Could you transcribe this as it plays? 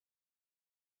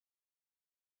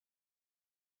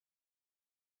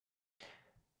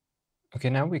Okay,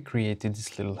 now we created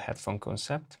this little headphone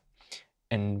concept,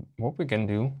 and what we can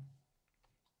do,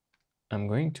 I'm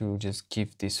going to just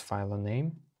give this file a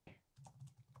name,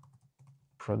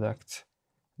 product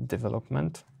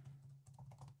development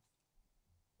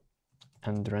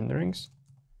and renderings.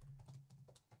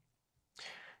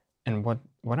 And what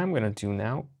I'm going to do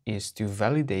now is to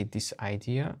validate this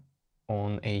idea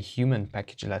on a human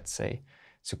package, let's say.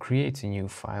 So create a new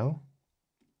file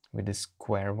with a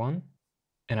square one,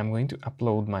 and I'm going to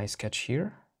upload my sketch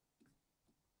here.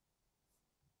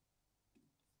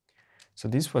 So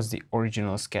this was the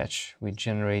original sketch. We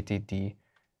generated the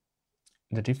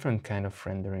different kind of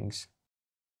renderings.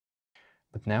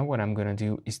 But now what I'm going to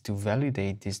do is to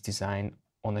validate this design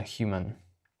on a human.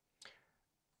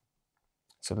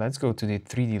 So let's go to the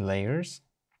 3D layers,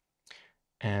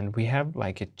 and we have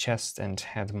like a chest and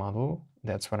head model.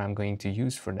 That's what I'm going to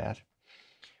use for that.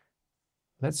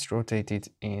 Let's rotate it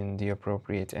in the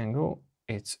appropriate angle.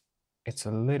 It's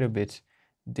a little bit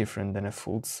different than a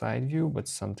full side view, but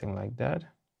something like that.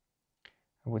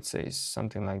 I would say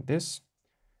something like this.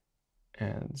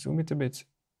 And zoom it a bit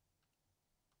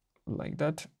like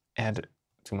that. Add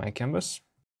to my canvas.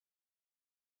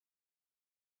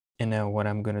 And now what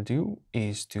I'm gonna do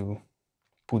is to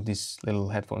put this little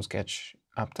headphone sketch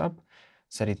up top,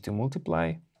 set it to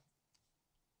multiply,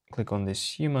 click on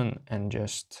this human and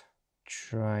just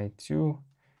try to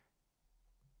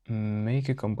make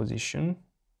a composition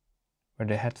where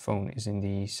the headphone is in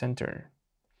the center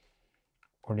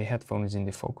or the headphone is in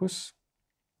the focus.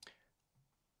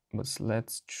 But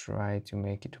let's try to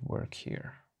make it work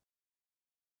here.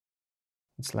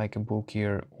 It's like a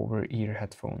bulkier over-ear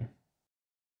headphone.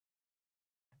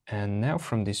 And now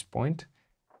from this point,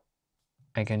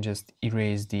 I can just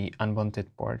erase the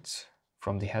unwanted parts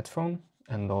from the headphone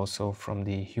and also from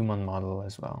the human model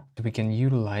as well. We can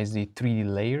utilize the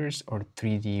 3D layers or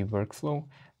 3D workflow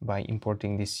by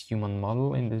importing this human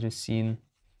model into the scene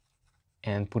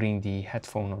and putting the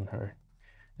headphone on her.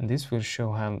 And this will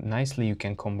show how nicely you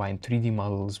can combine 3D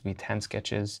models with hand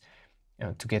sketches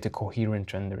to get a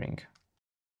coherent rendering.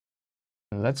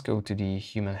 And let's go to the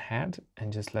human head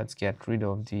and just let's get rid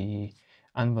of the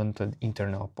unwanted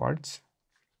internal parts,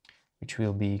 which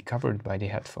will be covered by the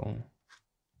headphone.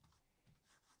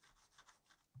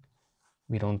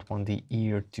 We don't want the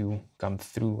ear to come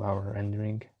through our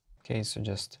rendering. Okay, so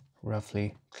just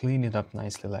roughly clean it up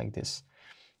nicely like this.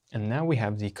 And now we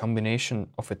have the combination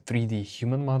of a 3D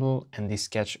human model and the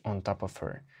sketch on top of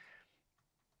her.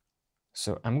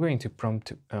 So I'm going to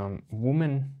prompt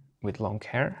woman with long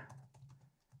hair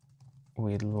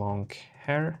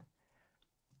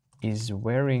is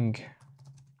wearing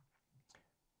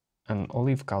an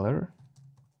olive color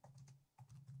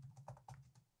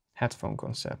headphone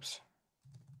concepts.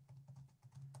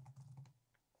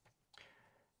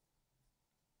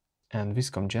 And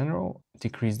Vizcom general,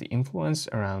 decrease the influence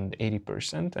around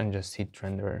 80% and just hit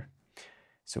renderer.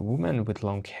 So woman with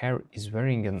long hair is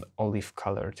wearing an olive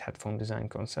colored headphone design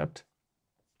concept.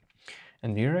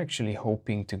 And we are actually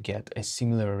hoping to get a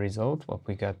similar result what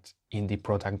we got in the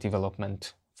product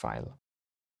development file.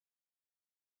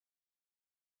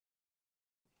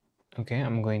 Okay,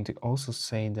 I'm going to also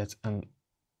say that an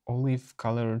olive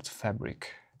colored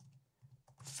fabric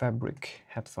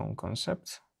headphone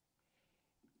concept,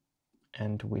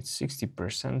 and with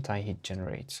 60% I hit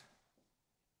generate.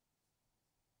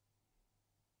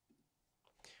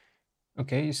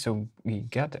 Okay, so we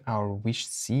got our wish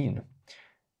scene,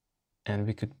 and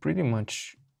it could pretty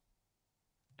much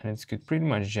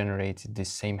generate the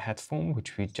same headphone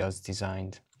which we just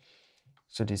designed.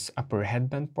 So this upper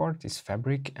headband part is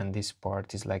fabric, and this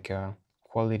part is like a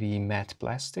quality matte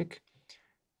plastic,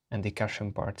 and the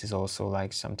cushion part is also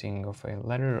like something of a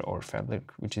leather or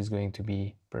fabric, which is going to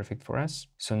be perfect for us.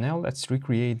 So now let's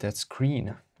recreate that screen,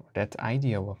 or that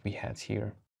idea what we had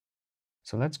here.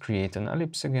 So let's create an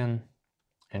ellipse again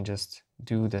and just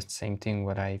do that same thing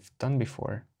what I've done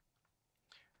before.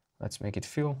 Let's make it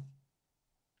fill,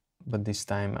 but this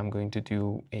time I'm going to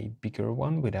do a bigger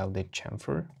one without the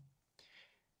chamfer.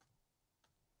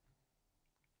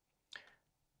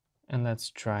 And let's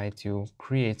try to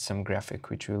create some graphic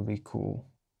which will be cool.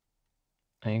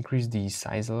 I increase the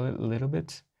size a little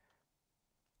bit.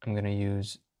 I'm gonna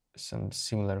use some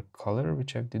similar color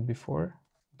which I did before,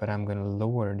 but I'm gonna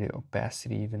lower the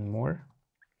opacity even more.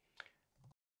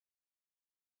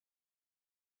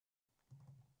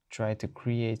 Try to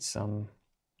create some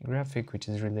graphic which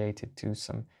is related to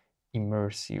some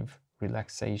immersive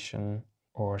relaxation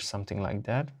or something like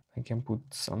that. I can put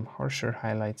some harsher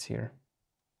highlights here.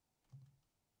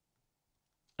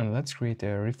 And let's create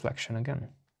a reflection again.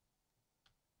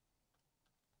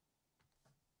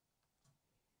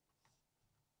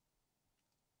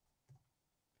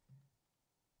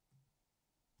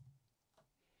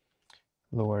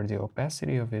 lower the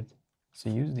opacity of it. So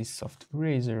use this soft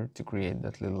eraser to create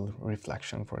that little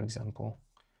reflection, for example.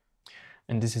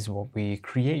 And this is what we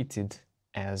created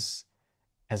as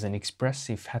an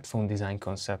expressive headphone design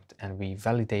concept, and we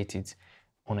validated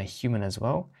on a human as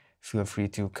well. Feel free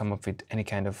to come up with any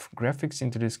kind of graphics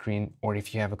into the screen, or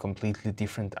if you have a completely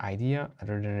different idea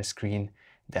other than a screen,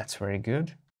 that's very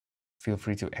good. Feel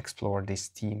free to explore this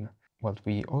theme. What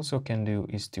we also can do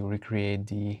is to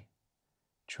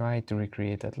try to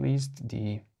recreate at least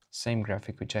the same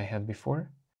graphic which I had before.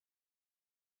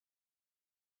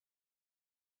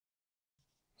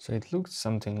 So it looks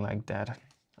something like that.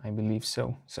 I believe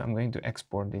so. So I'm going to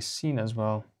export this scene as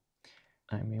well.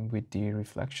 I mean, with the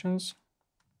reflections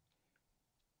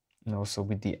and also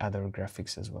with the other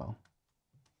graphics as well.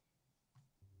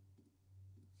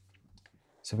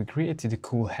 So we created a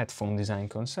cool headphone design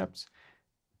concept,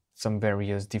 some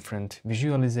various different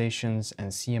visualizations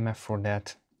and CMF for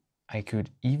that. I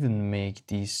could even make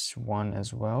this one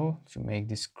as well to make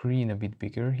the screen a bit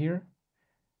bigger here,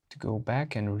 to go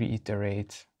back and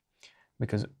reiterate,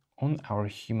 because on our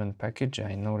human package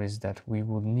I noticed that we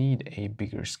would need a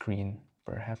bigger screen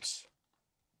perhaps.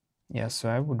 Yeah, so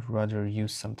I would rather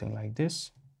use something like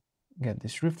this, get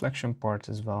this reflection part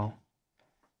as well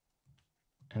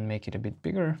and make it a bit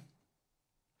bigger.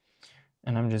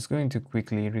 And I'm just going to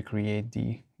quickly recreate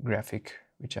the graphic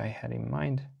which I had in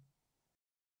mind,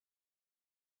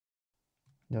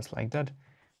 just like that.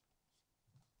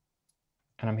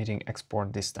 And I'm hitting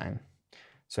export this time.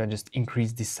 So I just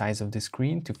increased the size of the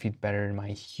screen to fit better in my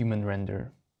human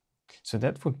render. So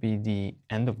that would be the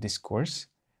end of this course.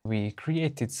 We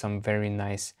created some very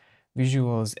nice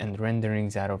visuals and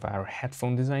renderings out of our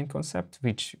headphone design concept,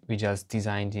 which we just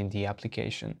designed in the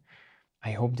application.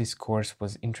 I hope this course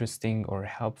was interesting or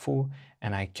helpful,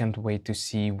 and I can't wait to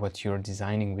see what you're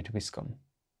designing with Vizcom.